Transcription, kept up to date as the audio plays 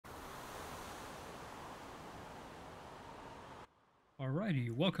Alrighty,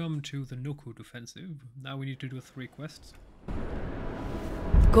 welcome to the Nokhud offensive. Now we need to do 3 quests.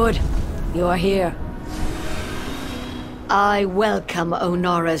 Good, you are here. I welcome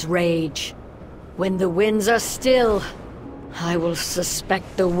Onara's rage. When the winds are still, I will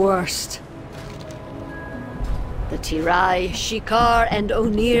suspect the worst. The Tirai, Shikar, and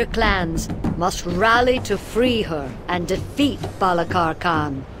Onir clans must rally to free her and defeat Balakar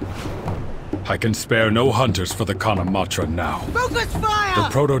Khan. I can spare no hunters for the Kanamatra now. Focus fire! The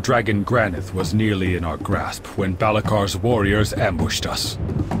proto-dragon Granith was nearly in our grasp when Balakar's warriors ambushed us.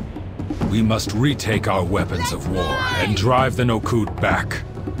 We must retake our weapons of war and drive the Nokhud back.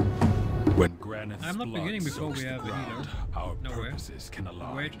 When Granith's I'm not beginning before we have a healer. Our No way. purposes can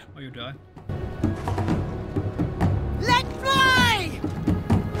align. Wait, or you die. Let fly!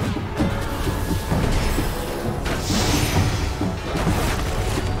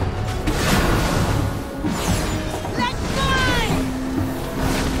 Let fly!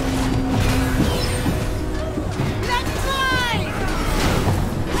 Let fly!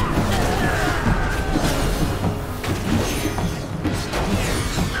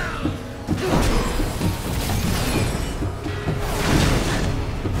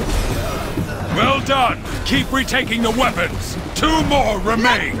 Well done! Keep retaking the weapons! 2 more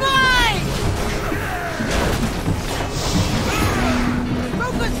remain! Fly!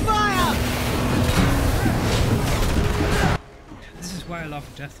 Focus fire! This is why I love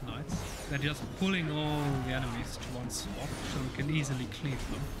Death Knights. They're just pulling all the enemies to one spot, so we can easily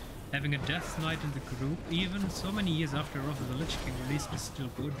cleave them. Having a Death Knight in the group, even so many years after Wrath of the Lich King release, is still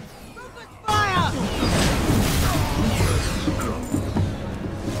good. Fire!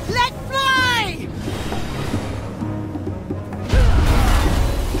 Let fly!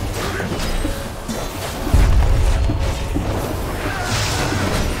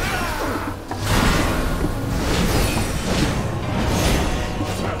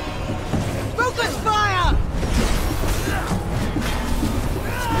 Focus fire!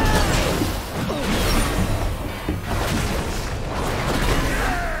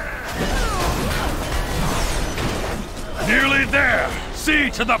 Nearly there! See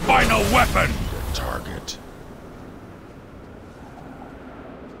to the final weapon! Target.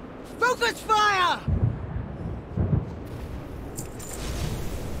 Focus fire!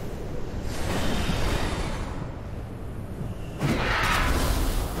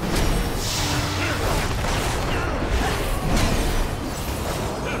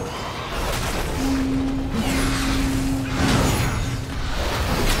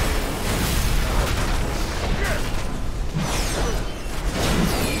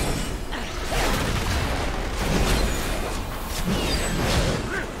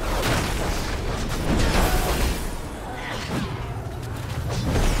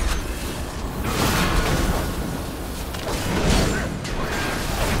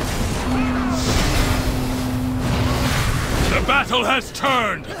 The battle has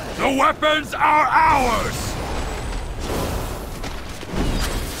turned! The weapons are ours!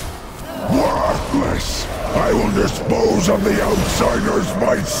 Worthless! I will dispose of the outsiders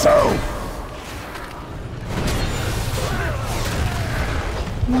myself!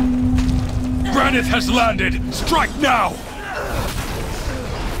 Granith has landed! Strike now!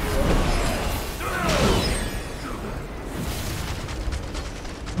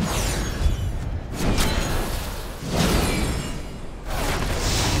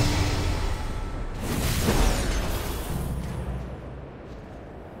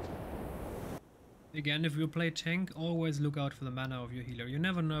 Again, if you play tank, always look out for the mana of your healer. You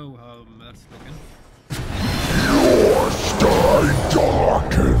never know how that's looking. Your star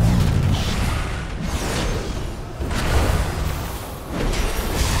darkens!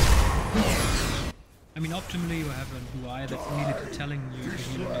 I mean, optimally you have an UI that's immediately telling you the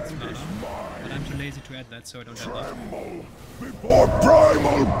healer needs mana, but I'm too lazy to add that, so I don't have that. Before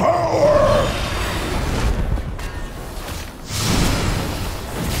primal power!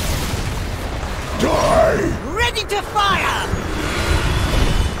 Die! Ready to fire!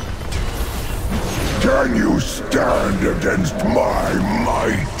 Can you stand against my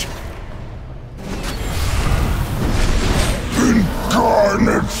might?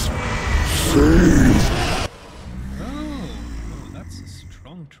 Incarnates! Seize! Oh, that's a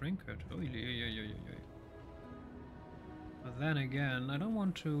strong trinket. But then again, I don't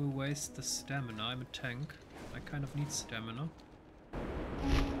want to waste the stamina. I'm a tank. I kind of need stamina.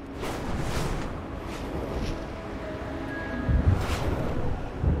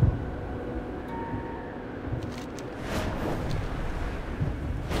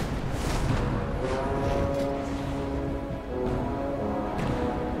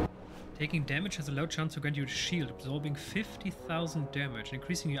 Taking damage has a low chance to grant you a shield, absorbing 50,000 damage,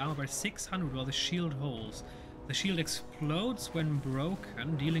 increasing your armor by 600 while the shield holds. The shield explodes when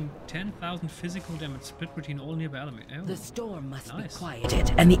broken, dealing 10,000 physical damage split between all nearby enemies. Oh, The storm must nice. be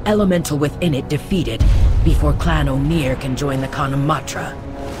quieted, and the elemental within it defeated, before Clan O'Neill can join the Kanamatra.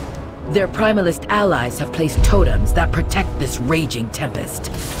 Their primalist allies have placed totems that protect this raging tempest.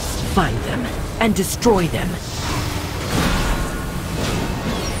 Find them, and destroy them.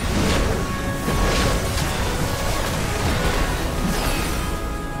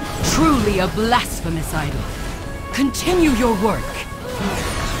 Truly a blasphemous idol. Continue your work. I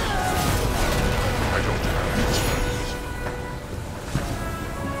don't have answers.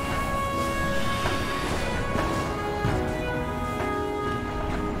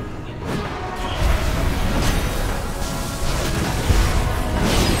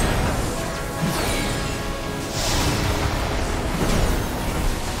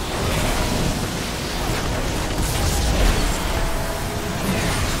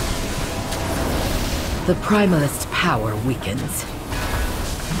 The primalist's power weakens.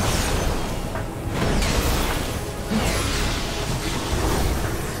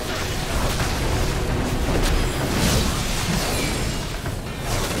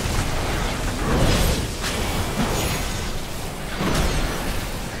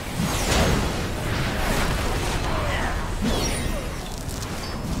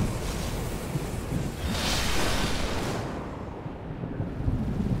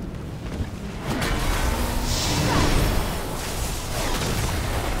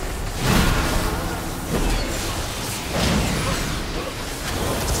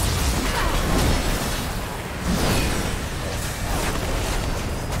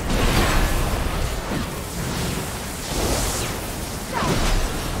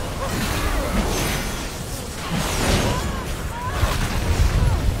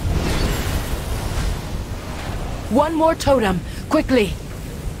 One more totem, quickly!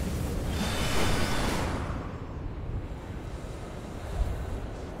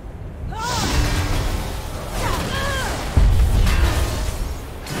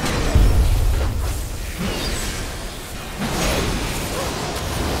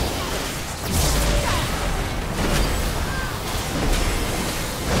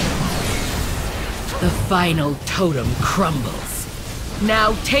 The final totem crumbles.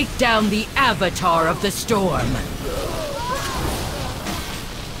 Now take down the avatar of the storm.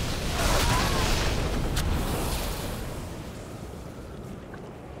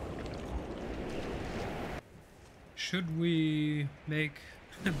 Should we make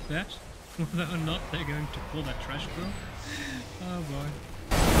a bet whether or not they're going to pull that trash through? Oh boy.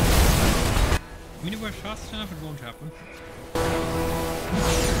 I mean, if we're fast enough, it won't happen.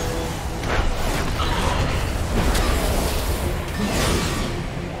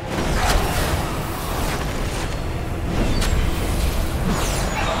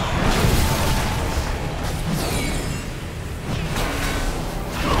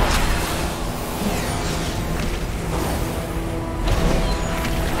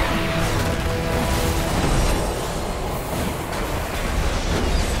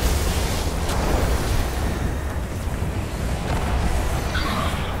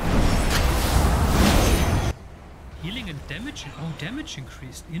 Oh, damage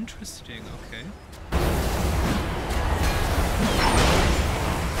increased. Interesting, okay.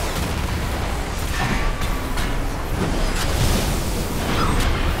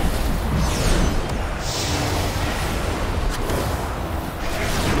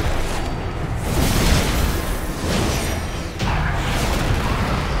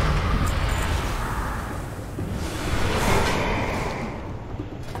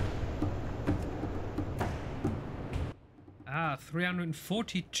 Ah,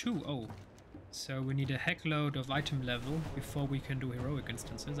 342. Oh, so we need a heck load of item level before we can do heroic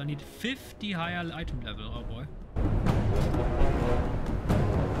instances. I need 50 higher item level. Oh boy.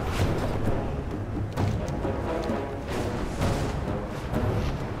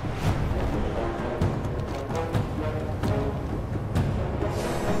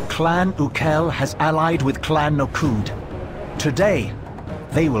 Clan Ukel has allied with Clan Nokhud. Today,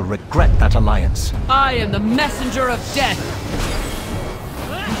 they will regret that alliance. I am the messenger of death!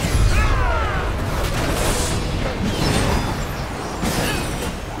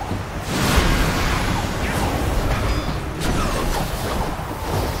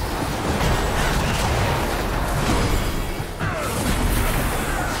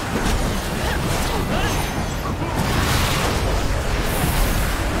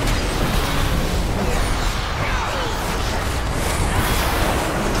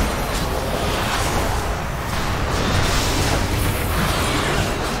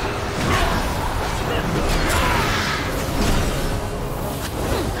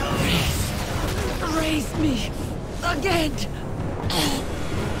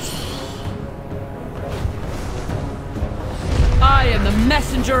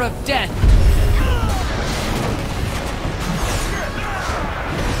 messenger of death!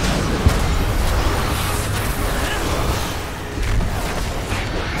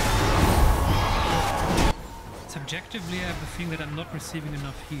 Subjectively, I have the feeling that I'm not receiving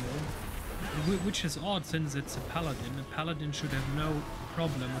enough heal, which is odd since it's a paladin. A paladin should have no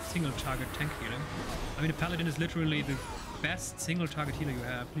problem with single target tank healing. I mean, a paladin is literally the best single target healer you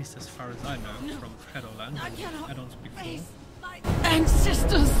have, at least as far as I know, from Shadowlands and add-ons before.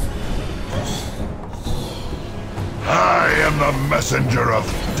 Ancestors! I am the messenger of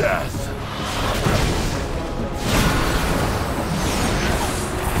death.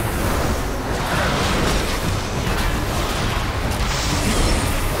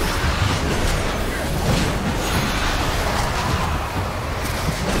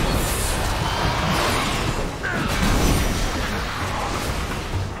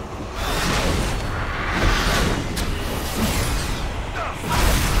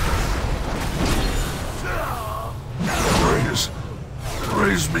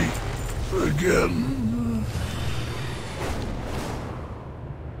 Raise me again.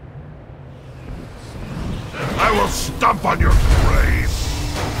 I will stomp on your grave.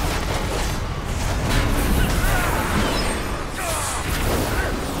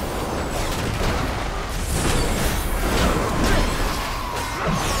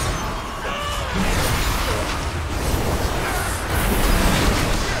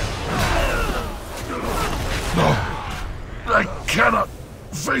 No, I cannot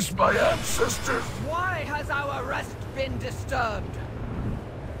face my ancestors. Why has our rest been disturbed?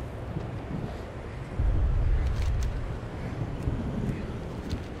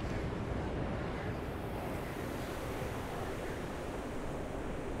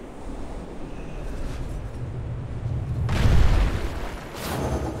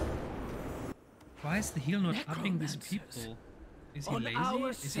 Why is the heal not upping these people? Is he lazy?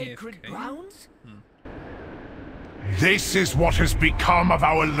 Is he AFK? This is what has become of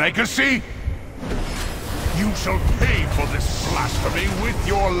our legacy? You shall pay for this blasphemy with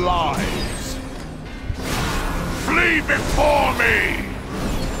your lives. Flee before me!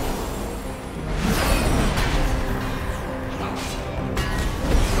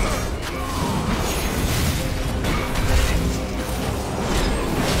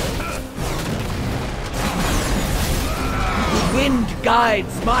 The wind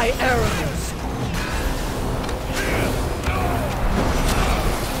guides my arrows.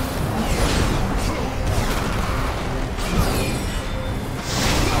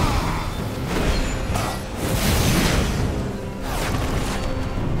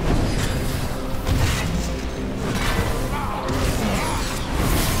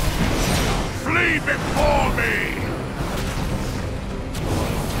 Before me!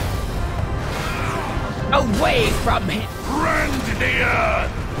 Away from him! Rend the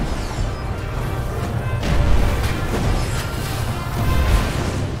earth!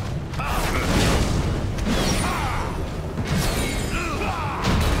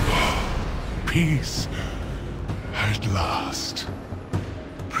 Peace at last.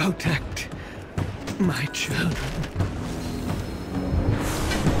 Protect my children.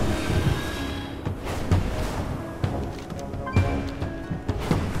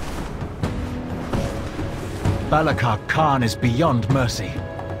 Balakar Khan is beyond mercy.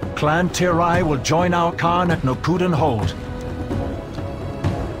 Clan Tirai will join our Khan at Nokhud Hold.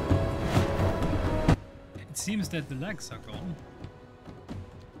 It seems that the legs are gone,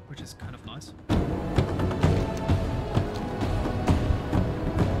 which is kind of nice.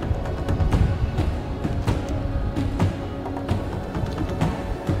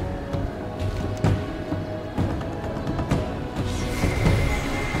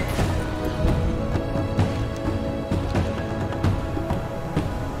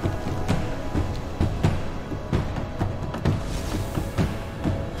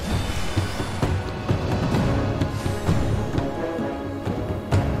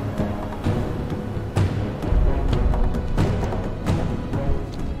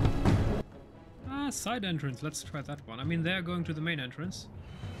 Side entrance, let's try that one. I mean, they're going to the main entrance.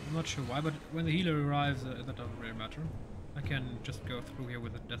 I'm not sure why, but when the healer arrives, that doesn't really matter. I can just go through here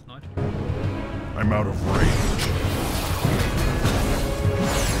with a Death Knight. I'm out of range.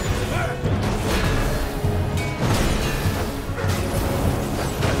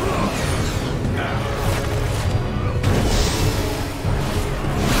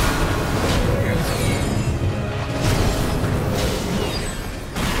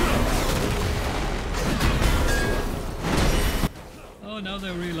 Now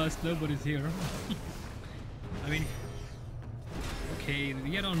they realized nobody's here. I mean, okay,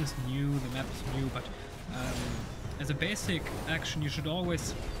 the add-on is new, the map is new, but as a basic action, you should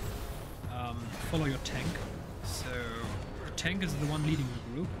always follow your tank. So the tank is the one leading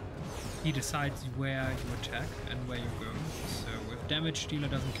the group. He decides where you attack and where you go. So if damage dealer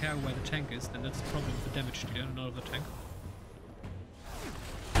doesn't care where the tank is, then that's a problem with the damage dealer, not of the tank.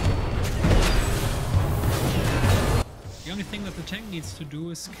 The only thing that the tank needs to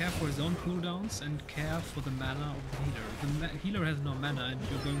do is care for his own cooldowns and care for the mana of the healer. If the healer has no mana and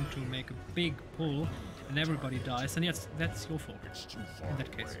you're going to make a big pull and everybody dies, then yes, that's your fault in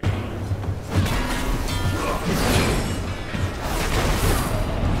that case.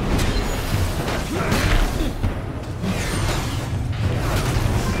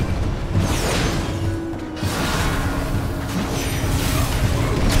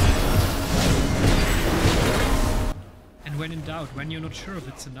 And when in doubt, when you're not sure if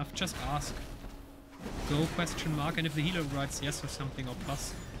it's enough, just ask. Go ? And if the healer writes yes or something or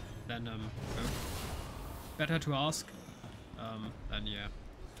plus, then go. Better to ask than yeah,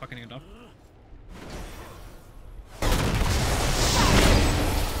 fucking it up.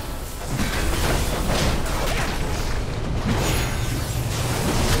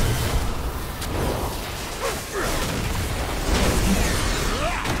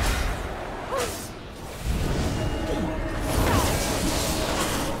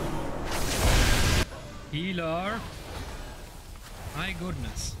 Healer. My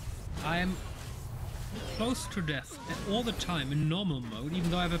goodness. I am close to death all the time in normal mode, even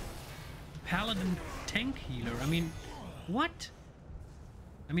though I have a paladin tank healer. I mean, what?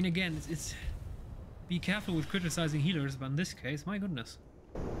 I mean, again, it's be careful with criticizing healers, but in this case, my goodness.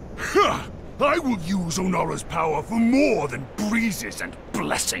 Ha! I will use Onara's power for more than breezes and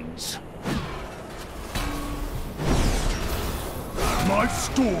blessings. My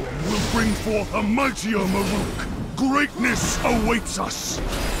storm will bring forth a mightier Maruk. Greatness awaits us.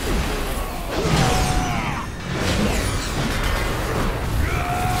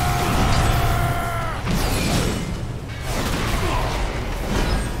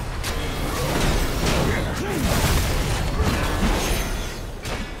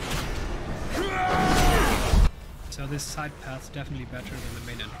 So this side path's definitely better than the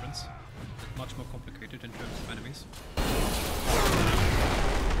main entrance. It's much more complicated in terms of enemies.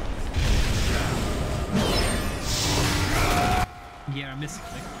 Yeah, I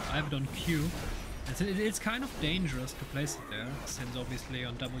misclicked. I have it on Q. And it's kind of dangerous to place it there, since obviously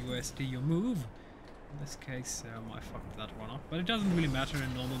on WSD you move. In this case, I fucked that one up. But it doesn't really matter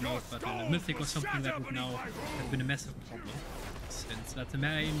in normal mode, but in a Mythic or something that would now have been a massive problem. Since that's the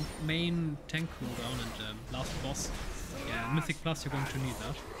main tank cooldown and last boss. Yeah, in Mythic Plus you're going to need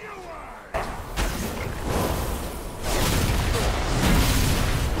that.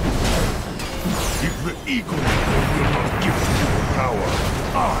 If the Eagle will not give you the power,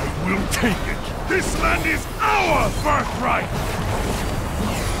 I will take it! This land is our birthright!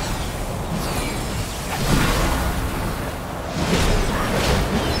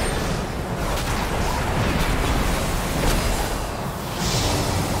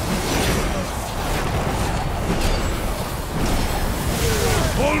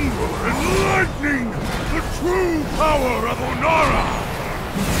 Thunder and lightning! The true power of Onara!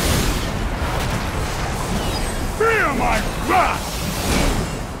 Fear my wrath!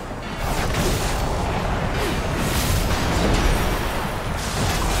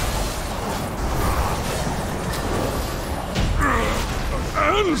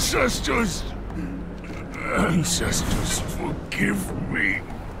 Ancestors! Ancestors, forgive me.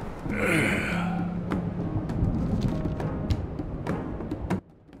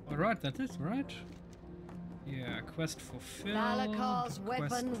 Alright, that's it, right? Yeah, quest fulfilled. Balakar's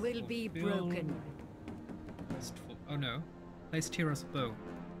weapon will be broken. Oh no. Place Tira's bow.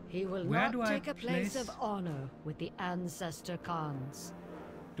 He will Where not take a place of honor with the Ancestor Khans.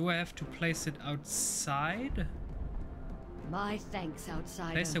 Do I have to place it outside? My thanks,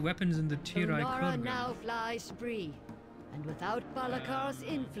 outsider. Place the weapons in the Tira Onara now flies free, and without Balakar's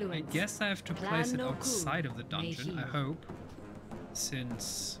influence, I guess I have to place it Nokhud outside of the dungeon, I hope.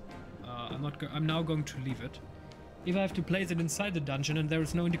 Since I'm now going to leave it. If I have to place it inside the dungeon and there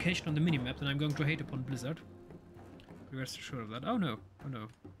is no indication on the minimap, then I'm going to hate upon Blizzard. Be rest assured of that. Oh no, oh no,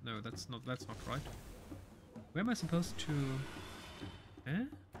 no, that's not right. Where am I supposed to? Eh?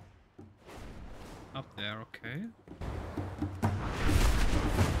 Up there, okay.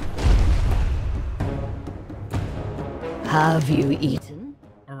 Have you eaten?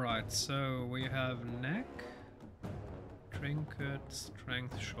 Alright, so we have neck, trinket,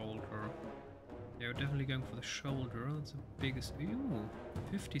 strength, shoulder. Yeah, we're definitely going for the shoulder. That's the biggest. Ooh,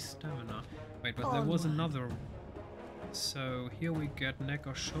 50 stamina. Wait, but there was another. So here we get neck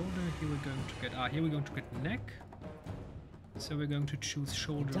or shoulder. Here we're going to get. Here we're going to get neck. So we're going to choose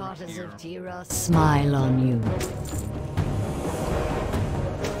shoulder Daughters here. of Tira smile on you.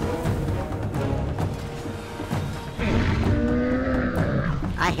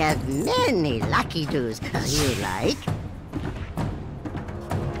 I have many lucky doos you like.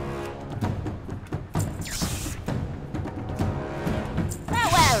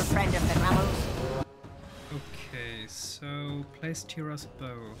 Farewell, friend of the Grammels. Okay, so place Tira's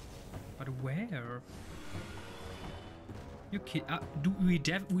bow. But where? You do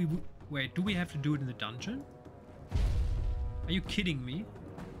we wait, do we have to do it in the dungeon? Are you kidding me?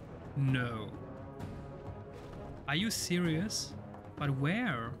 No. Are you serious? But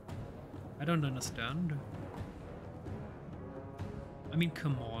where? I don't understand. I mean,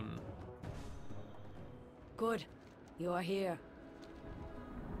 come on. Good. You are here.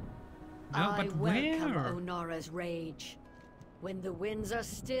 No, but welcome where? Onara's rage. When the winds are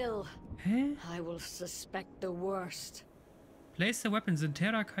still, Huh? I will suspect the worst. Place the weapons in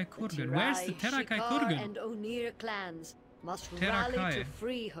Terrakai Kurgan. Where's the Terrakai Shikar Kurgan? and Onir clans must Terrakai. rally to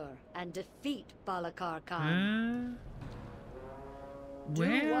free her and defeat Balakar Khan. Do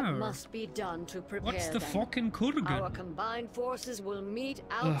Where? what must be done to prepare What's the them. fucking Our Kurgan? combined forces will meet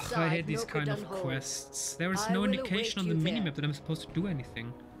Ugh, outside I hate these kind of Nokhud Hall. quests. There is I no will indication on await the you minimap there. that I'm supposed to do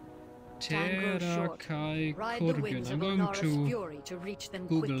anything. Time grows short. Terrakai Ride the Kurgan. winds I'm of going Onara's to fury to reach them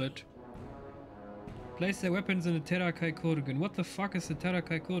Google quickly. it. Place their weapons in the Terrakai Kurgan. What the fuck is the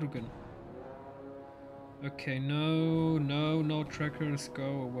Terrakai Kurgan? Okay, no trackers,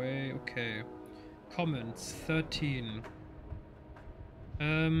 go away. Okay. Comments, 13.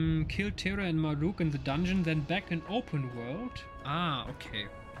 Kill Terra and Maruk in the dungeon, then back in open world? Ah, okay.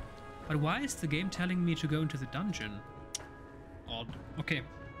 But why is the game telling me to go into the dungeon? Odd. Okay.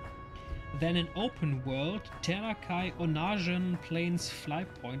 Then in open world, Terrakai Onajan Plains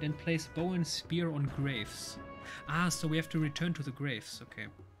Flypoint and place bow and spear on graves. Ah, so we have to return to the graves, okay.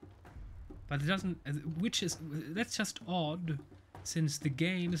 But it doesn't, that's just odd, since the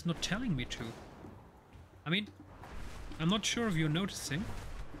game is not telling me to. I mean, I'm not sure if you're noticing,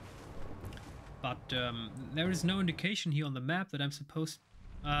 but there is no indication here on the map that I'm supposed...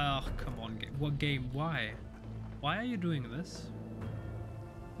 Oh, come on, game. What game? Why? Why are you doing this?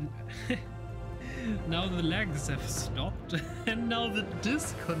 Now the lags have stopped, and now the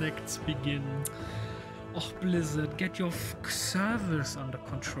disconnects begin. Oh, Blizzard, get your servers under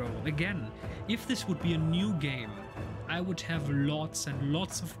control. Again, if this would be a new game, I would have lots and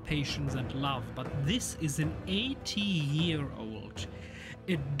lots of patience and love, but this is an 80-year-old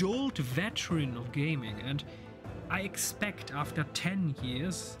adult veteran of gaming, and I expect after 10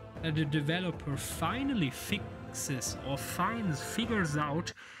 years that a developer finally fixes or figures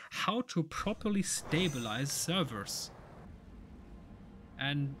out how to properly stabilize servers.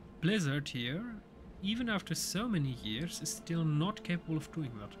 And Blizzard here, even after so many years, is still not capable of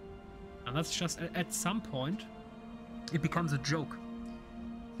doing that. And that's just, at some point, it becomes a joke.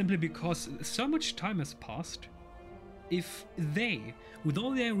 Simply because so much time has passed. If they, with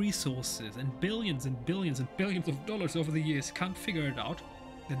all their resources and billions and billions and billions of dollars over the years, can't figure it out,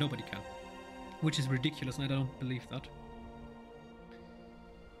 then nobody can. Which is ridiculous, and I don't believe that.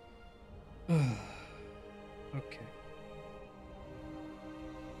 Okay.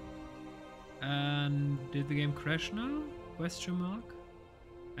 And did the game crash now? Question mark?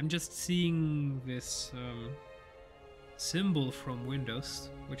 I'm just seeing this symbol from Windows,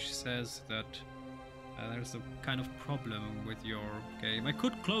 which says that there's a kind of problem with your game. I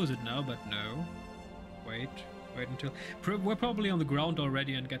could close it now, but no. Wait until... We're probably on the ground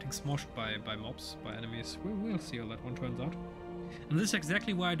already and getting smoshed by mobs, by enemies. We'll see how that one turns out. And this is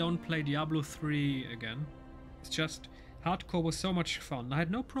exactly why I don't play Diablo 3 again. It's just, hardcore was so much fun. I had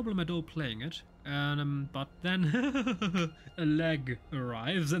no problem at all playing it. But then a lag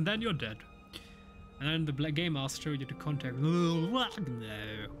arrives and then you're dead. And then the game master you have to contact. No.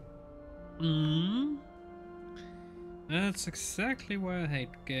 That's exactly why I hate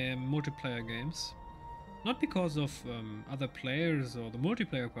multiplayer games. Not because of other players or the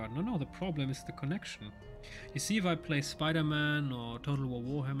multiplayer part. No, the problem is the connection. You see, if I play Spider-Man or Total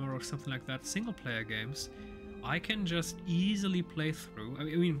War Warhammer or something like that, single player games, I can just easily play through. I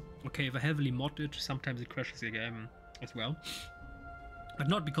mean, okay, if I heavily mod it, sometimes it crashes the game as well. But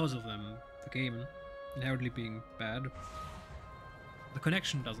not because of the game inherently being bad. The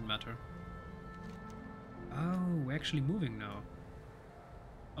connection doesn't matter. Oh, we're actually moving now.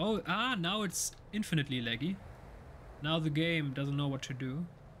 Oh, now it's infinitely laggy. Now the game doesn't know what to do.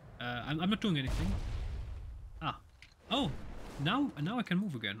 I'm not doing anything. Ah. Oh, now I can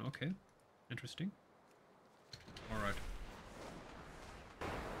move again. Okay. Interesting. Alright.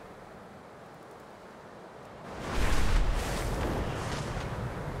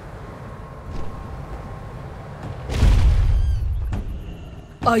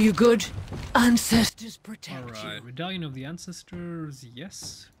 Are you good? Ancestors protect Alright, you. Rebellion of the Ancestors,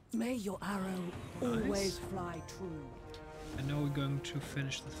 yes. May your arrow always fly true. And now we're going to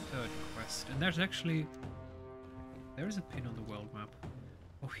finish the third quest. And there's actually... There is a pin on the world map.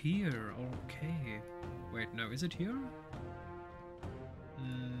 Oh, here, okay. Wait, no, is it here?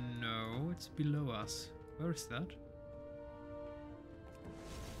 No, it's below us. Where is that?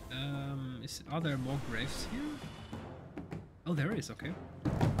 Are there more graves here? Oh, there is, okay.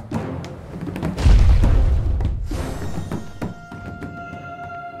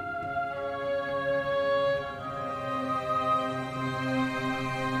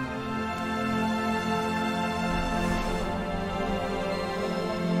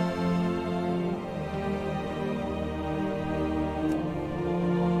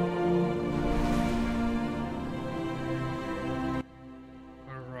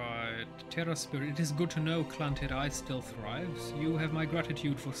 Terra Spirit, it is good to know Clan Terai still thrives. You have my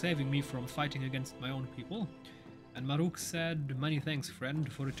gratitude for saving me from fighting against my own people. And Maruk said, many thanks, friend,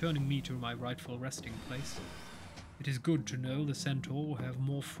 for returning me to my rightful resting place. It is good to know the Centaur have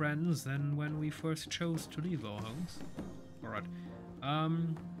more friends than when we first chose to leave our homes. Alright,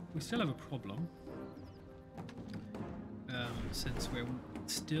 we still have a problem. Since we're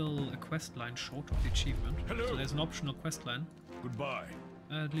still a quest line short of the achievement. Hello. So there's an optional quest line. Goodbye.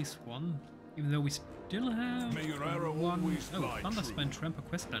 At least one, even though we still have May your arrow one. always Oh, fly Thunderspine true. Tramper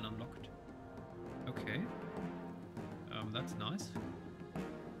questline unlocked. Okay, that's nice.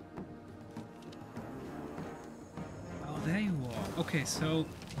 Oh, there you are. Okay, so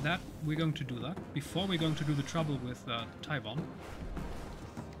that we're going to do that before we're going to do the trouble with Taiwan,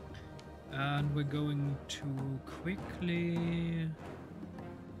 and we're going to quickly.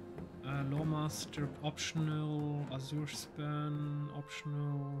 Lawmaster optional, Azure Span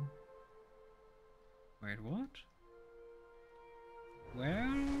optional. Wait, what?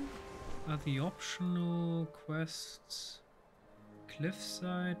 Where are the optional quests?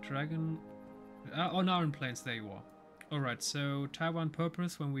 Cliffside, Dragon... on Iron Plains, there you are. Alright, so Taiwan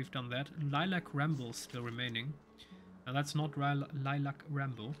Purpose, when we've done that. Lilac Ramble still remaining. Now that's not Lilac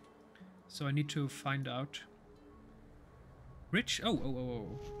Ramble. So I need to find out... Rich?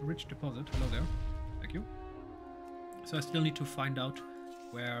 Oh, rich deposit. Hello there. Thank you. So I still need to find out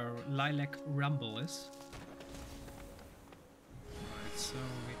where Lilac Rumble is. Alright, so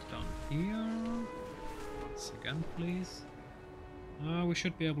we're down here. Once again, please. We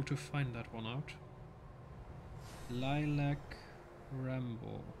should be able to find that one out. Lilac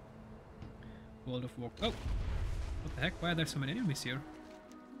Ramble. World of Warcraft. Oh! What the heck? Why are there so many enemies here?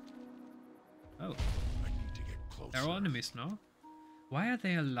 Oh. There are enemies now. Why are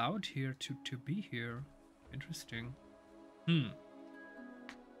they allowed here to be here? Interesting.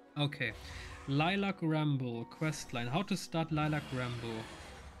 Okay. Lilac Ramble questline. How to start Lilac Ramble?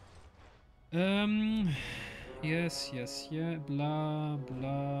 Yes, yeah. Blah,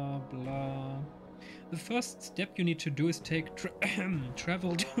 blah, blah. The first step you need to do is take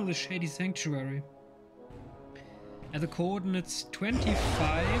travel to the Shady Sanctuary. At the coordinates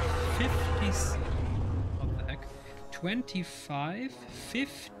 25, 50... 25,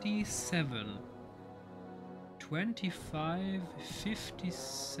 57. 25,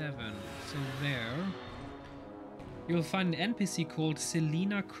 57. So there. You'll find an NPC called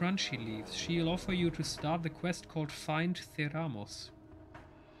Selena Crunchy Leaves. She'll offer you to start the quest called Find Theramos.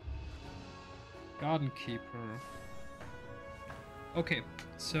 Garden Keeper. Okay,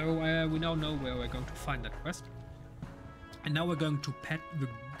 so we now know where we're going to find that quest. And now we're going to pet the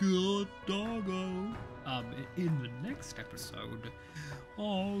good doggo. In the next episode.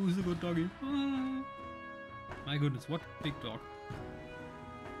 Oh, who's a good doggy? Oh. My goodness, what big dog.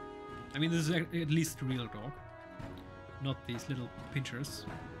 I mean, this is at least a real dog. Not these little pinchers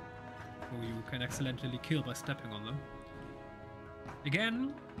who you can accidentally kill by stepping on them.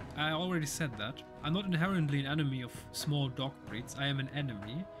 Again, I already said that. I'm not inherently an enemy of small dog breeds. I am an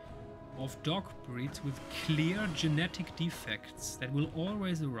enemy of dog breeds with clear genetic defects that will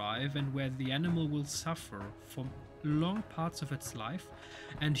always arrive and where the animal will suffer for long parts of its life,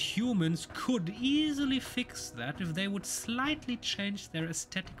 and humans could easily fix that if they would slightly change their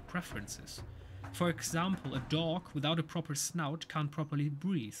aesthetic preferences. For example, a dog without a proper snout can't properly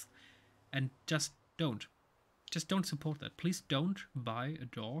breathe, and just don't support that. Please don't buy a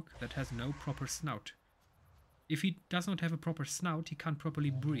dog that has no proper snout. If he does not have a proper snout, he can't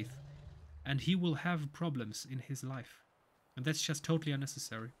properly breathe. And he will have problems in his life. And that's just totally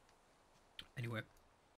unnecessary. Anyway,